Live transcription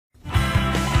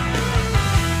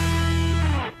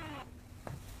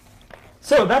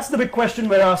So that's the big question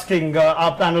we're asking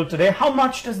our panel today. How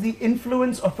much does the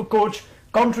influence of a coach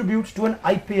contribute to an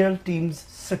IPL team's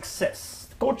success?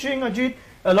 Coaching, Ajit,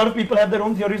 a lot of people have their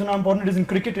own theories on how important it is in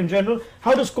cricket in general.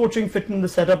 How does coaching fit in the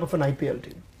setup of an IPL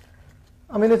team?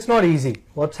 I mean, it's not easy.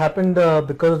 What's happened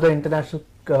because of the international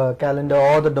calendar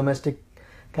or the domestic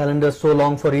calendar is so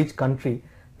long for each country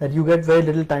that you get very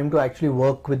little time to actually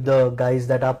work with the guys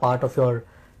that are part of your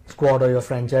squad or your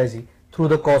franchisee through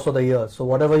the course of the year. So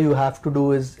whatever you have to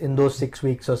do is in those 6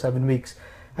 weeks or 7 weeks,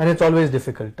 and it's always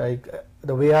difficult.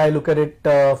 The way I look at it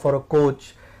for a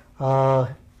coach,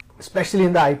 especially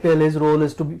in the IPL, his role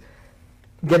is to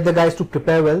get the guys to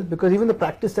prepare well, because even the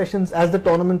practice sessions as the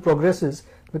tournament progresses,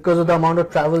 because of the amount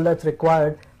of travel that's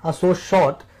required, are so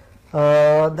short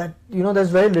that there's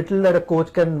very little that a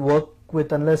coach can work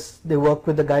with unless they work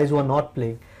with the guys who are not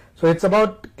playing. So it's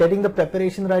about getting the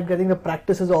preparation right, getting the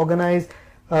practices organized,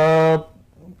 the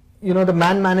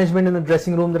man management in the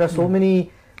dressing room. There are so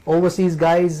many overseas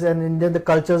guys, and in India the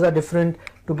cultures are different.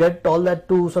 To get all that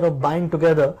to sort of bind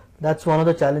together, that's one of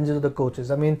the challenges of the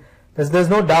coaches. I mean, there's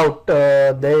no doubt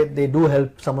they do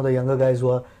help some of the younger guys who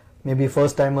are maybe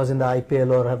first timers in the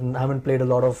IPL or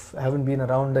haven't been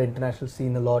around the international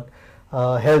scene a lot.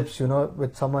 Helps,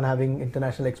 with someone having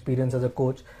international experience as a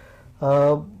coach.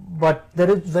 But there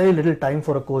is very little time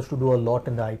for a coach to do a lot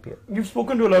in the IPL. You've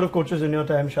spoken to a lot of coaches in your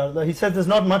time, Sharda. He says there's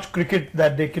not much cricket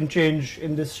that they can change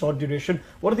in this short duration.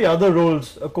 What are the other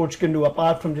roles a coach can do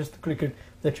apart from just the cricket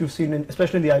that you've seen,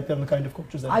 especially in the IPL, and the kind of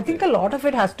coaches that I think a lot of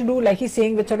it has to do, like he's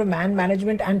saying, with sort of man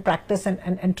management and practice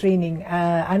and training.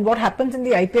 And what happens in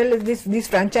the IPL is these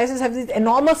franchises have this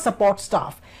enormous support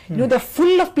staff. They're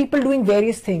full of people doing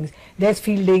various things. There's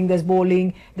fielding, there's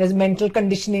bowling, there's mental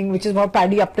conditioning, which is how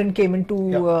Paddy Upton came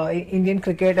into Indian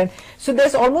cricket. And so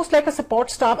there's almost like a support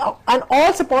staff, and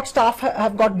all support staff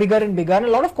have got bigger and bigger. And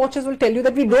a lot of coaches will tell you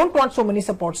that we don't want so many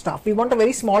support staff. We want a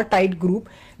very small, tight group,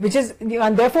 which is,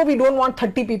 and therefore we don't want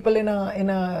 30 people in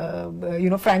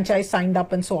a franchise signed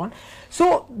up and so on.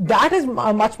 So that is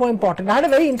much more important. I had a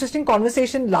very interesting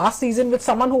conversation last season with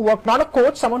someone who worked, not a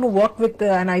coach, someone who worked with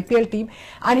an IPL team,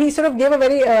 and he sort of gave a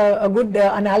very a good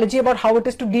analogy about how it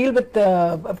is to deal with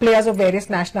players of various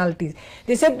nationalities.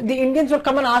 They said the Indians will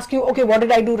come and ask you, okay, what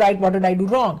did I do right, what did I do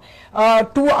wrong?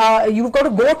 You've got to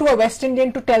go to a West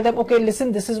Indian to tell them, okay,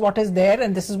 listen, this is what is there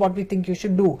and this is what we think you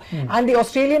should do. And the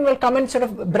Australian will come and sort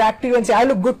of brag to you and say, I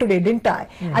look good today, didn't I?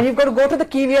 And you've got to go to the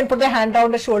Kiwi and put their hand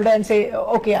down the shoulder and say,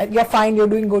 okay, you're fine, you're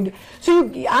doing good. So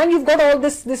you've got all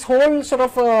this whole sort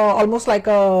of almost like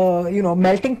a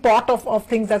melting pot of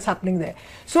things that's happening there.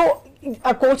 So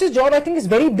a coach's job, I think, is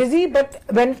very busy, but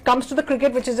when it comes to the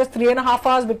cricket, which is just 3.5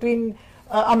 hours between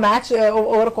a match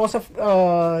over a course of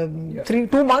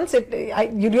 2 months,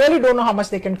 you really don't know how much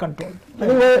they can control. I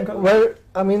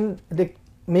think they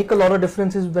make a lot of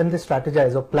differences when they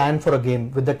strategize or plan for a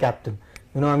game with the captain.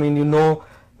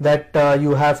 That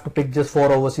you have to pick just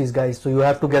 4 overseas guys, so you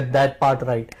have to get that part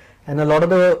right. And a lot of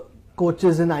the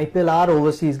coaches in IPL are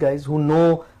overseas guys who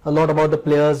know a lot about the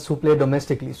players who play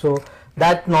domestically. So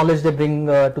that knowledge they bring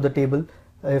to the table.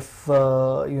 If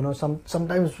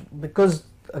sometimes, because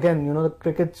again the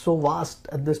cricket's so vast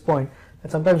at this point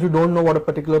that sometimes you don't know what a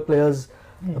particular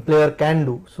player can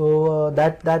do. So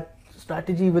that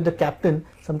strategy with the captain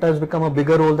sometimes become a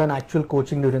bigger role than actual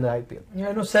coaching during the IPL.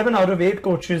 Yeah, 7 out of 8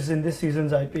 coaches in this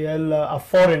season's IPL are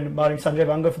foreign, barring Sanjay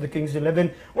Banga for the Kings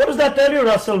 11. What does that tell you,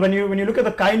 Russell, when you look at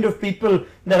the kind of people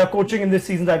that are coaching in this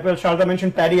season's IPL? Sharda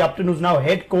mentioned Paddy Upton, who's now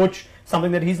head coach,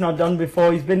 something that he's not done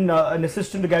before. He's been an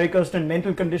assistant to Gary Kirsten,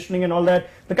 mental conditioning and all that.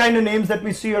 The kind of names that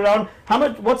we see around.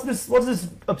 What's this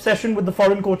obsession with the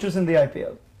foreign coaches in the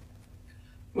IPL?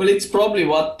 Well, it's probably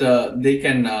what they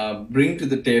can bring to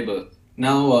the table.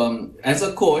 Now, as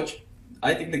a coach,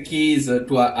 I think the key is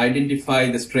to identify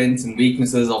the strengths and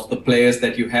weaknesses of the players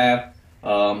that you have.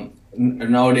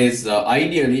 Nowadays,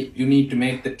 ideally, you need to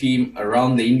make the team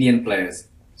around the Indian players.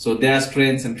 So their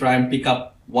strengths, and try and pick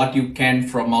up what you can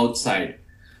from outside.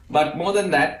 But more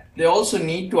than that, they also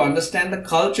need to understand the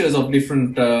cultures of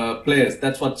different players.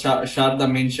 That's what Sharda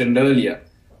mentioned earlier.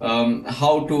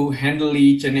 How to handle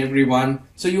each and every one.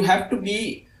 So you have to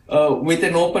be with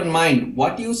an open mind.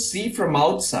 What you see from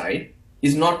outside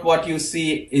is not what you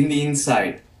see in the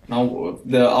inside. Now,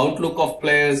 the outlook of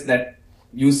players that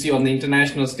you see on the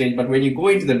international stage, but when you go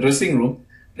into the dressing room,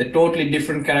 they're totally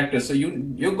different characters. So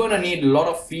you're going to need a lot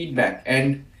of feedback.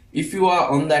 And if you are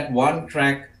on that one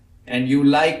track and you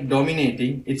like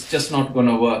dominating, it's just not going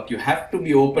to work. You have to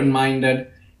be open-minded,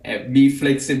 be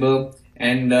flexible,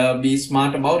 and be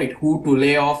smart about it. Who to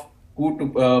lay off, who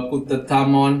to put the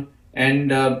thumb on, and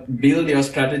build your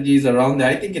strategies around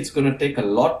that. I think it's going to take a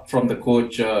lot from the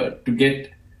coach to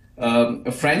get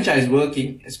a franchise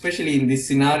working, especially in this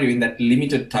scenario, in that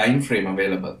limited time frame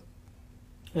available.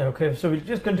 Yeah, okay. So we'll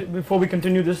just before we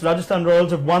continue this, Rajasthan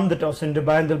Royals have won the toss in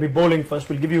Dubai and they'll be bowling first.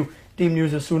 We'll give you team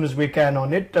news as soon as we can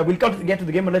on it. We'll get to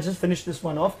the game, but let's just finish this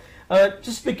one off.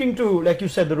 Just speaking to, like you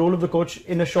said, the role of the coach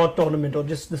in a short tournament or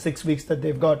just the 6 weeks that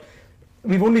they've got.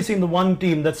 We've only seen the one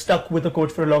team that's stuck with a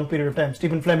coach for a long period of time.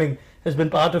 Stephen Fleming has been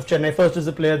part of Chennai, first as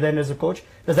a player, then as a coach.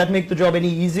 Does that make the job any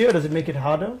easier? Does it make it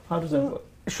harder? How does that work?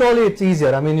 Surely it's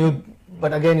easier. I mean,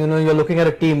 but again, you're looking at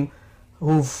a team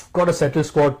who've got a settled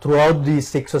squad throughout these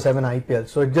 6 or 7 IPLs.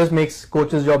 So it just makes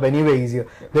coach's job anyway easier.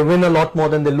 They win a lot more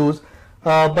than they lose.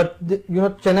 But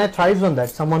Chennai thrives on that.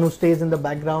 Someone who stays in the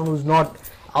background, who's not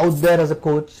out there as a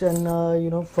coach,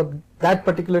 and for that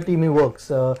particular team he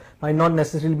works. Might not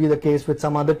necessarily be the case with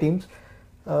some other teams.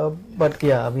 But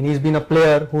yeah, I mean, he's been a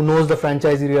player who knows the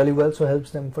franchisee really well, so helps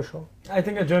them for sure. I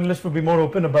think a journalist would be more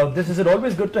open about this. Is it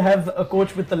always good to have a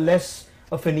coach with a less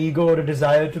of an ego or a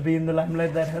desire to be in the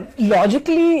limelight that helps?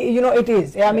 Logically, it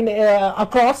is. I mean,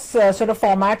 across sort of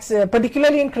formats,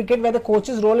 particularly in cricket, where the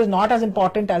coach's role is not as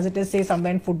important as it is, say,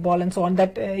 somewhere in football and so on,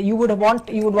 that you would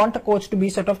want a coach to be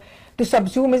sort of to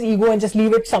subsume his ego and just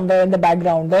leave it somewhere in the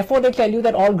background. Therefore, they tell you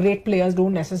that all great players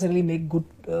don't necessarily make good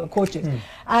coaches.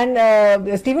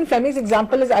 And Stephen Fleming's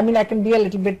example is, I mean, I can be a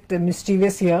little bit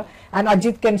mischievous here, and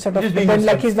Ajit can sort of pretend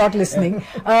like he's not listening.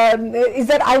 Is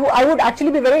that I would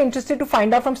actually be very interested to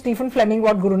find out from Stephen Fleming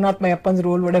what Gurunath Mayappan's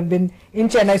role would have been in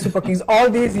Chennai Super Kings all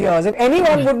these years. If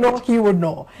anyone would know, he would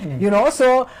know.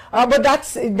 So, but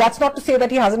that's not to say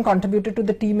that he hasn't contributed to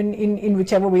the team in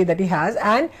whichever way that he has.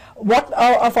 And what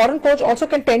a foreign coach also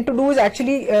can tend to do is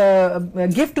actually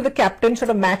give to the captain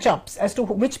sort of matchups as to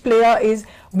which player is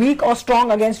weak or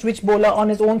strong against which bowler on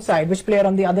his own side, which player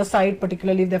on the other side,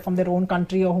 particularly if they're from their own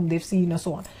country or whom they've seen or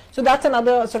so on. So that's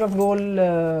another sort of role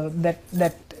that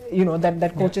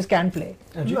coaches can play.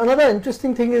 Another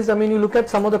interesting thing is, I mean, you look at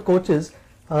some of the coaches.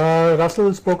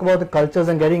 Russel spoke about the cultures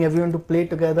and getting everyone to play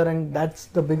together, and that's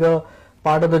the bigger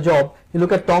part of the job. You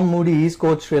look at Tom Moody, he's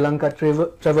coached Sri Lanka.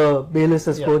 Trevor Bayliss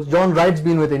has coached. John Wright's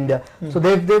been with India. So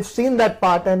they've seen that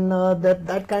part, and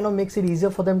that kind of makes it easier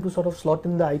for them to sort of slot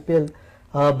in the IPL.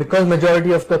 Because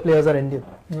majority of the players are Indian.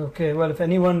 Okay, well, if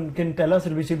anyone can tell us,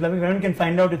 it'll be Steve Fleming. If anyone can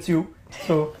find out, it's you.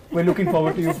 So we're looking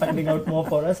forward to you finding out more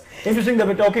for us. Interesting that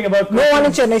we're talking about... No one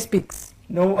in Chennai speaks.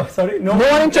 No one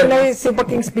in Chennai Super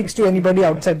Kings speaks to anybody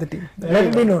outside the team. Let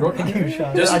it be known. Thank you,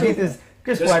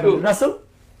 Sharda. Russell?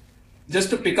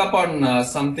 Just to pick up on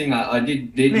something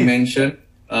Ajit did mention,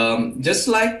 just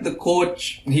like the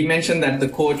coach, he mentioned that the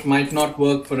coach might not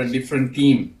work for a different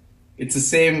team. It's the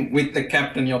same with the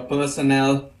captain, your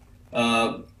personnel,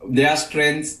 their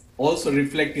strengths also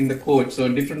reflect in the coach. So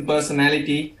different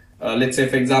personality, let's say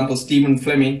for example, Stephen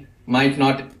Fleming might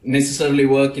not necessarily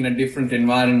work in a different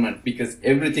environment because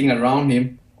everything around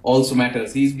him also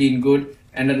matters. He's been good.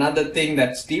 And another thing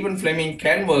that Stephen Fleming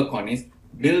can work on is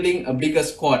building a bigger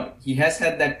squad. He has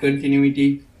had that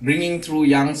continuity, bringing through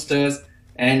youngsters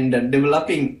and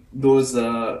developing those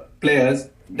players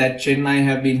that Chennai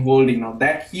have been holding now,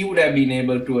 that he would have been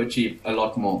able to achieve a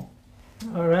lot more.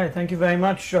 All right, thank you very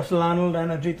much, Russel, Arnold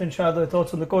and Ajit and Sharda.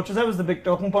 Thoughts on the coaches. That was the big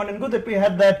talking point, and good that we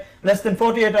had that less than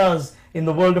 48 hours in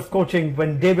the world of coaching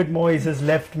when David Moyes has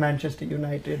left Manchester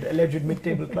United, alleged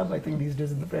mid-table club, I think these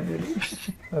days in the Premier League.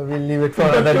 We'll leave it for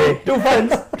another day.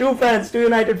 Two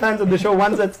United fans on the show,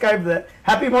 one said Skype there.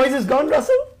 Happy Moyes is gone,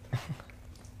 Russell?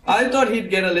 I thought he'd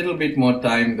get a little bit more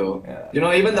time though.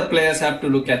 Yeah. Even the players have to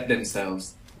look at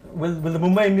themselves. Will the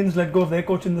Mumbai Indians let go of their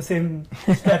coach in the same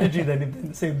strategy then, in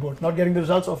the same boat? Not getting the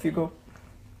results, off you go.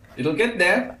 It'll get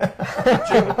there.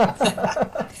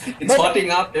 It's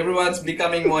hotting up. Everyone's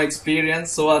becoming more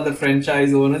experienced. So are the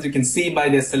franchise owners. You can see by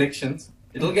their selections.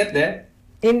 It'll get there.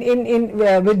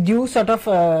 With due sort of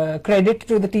credit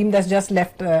to the team that's just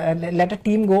let a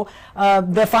team go,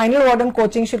 the final word on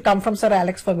coaching should come from Sir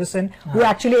Alex Ferguson, who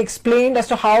actually explained as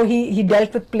to how he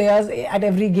dealt with players at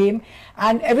every game.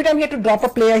 And every time he had to drop a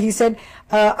player, he said,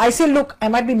 I say, look, I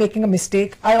might be making a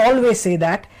mistake. I always say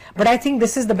that. But I think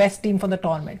this is the best team for the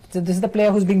tournament. So this is the player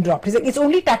who's being dropped. He said, it's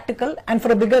only tactical, and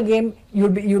for a bigger game, you'll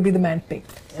be the man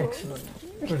picked. Excellent.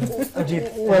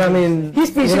 Ajit. Well, I mean,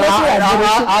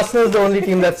 Arsenal is the only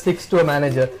team that sticks to a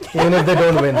manager, even if they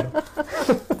don't win.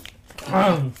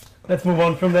 Let's move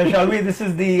on from there, shall we? This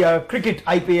is the cricket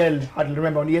IPL huddle,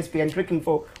 remember, on ESPN Cricket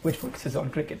Info, which focuses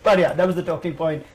on cricket. But yeah, that was the talking point.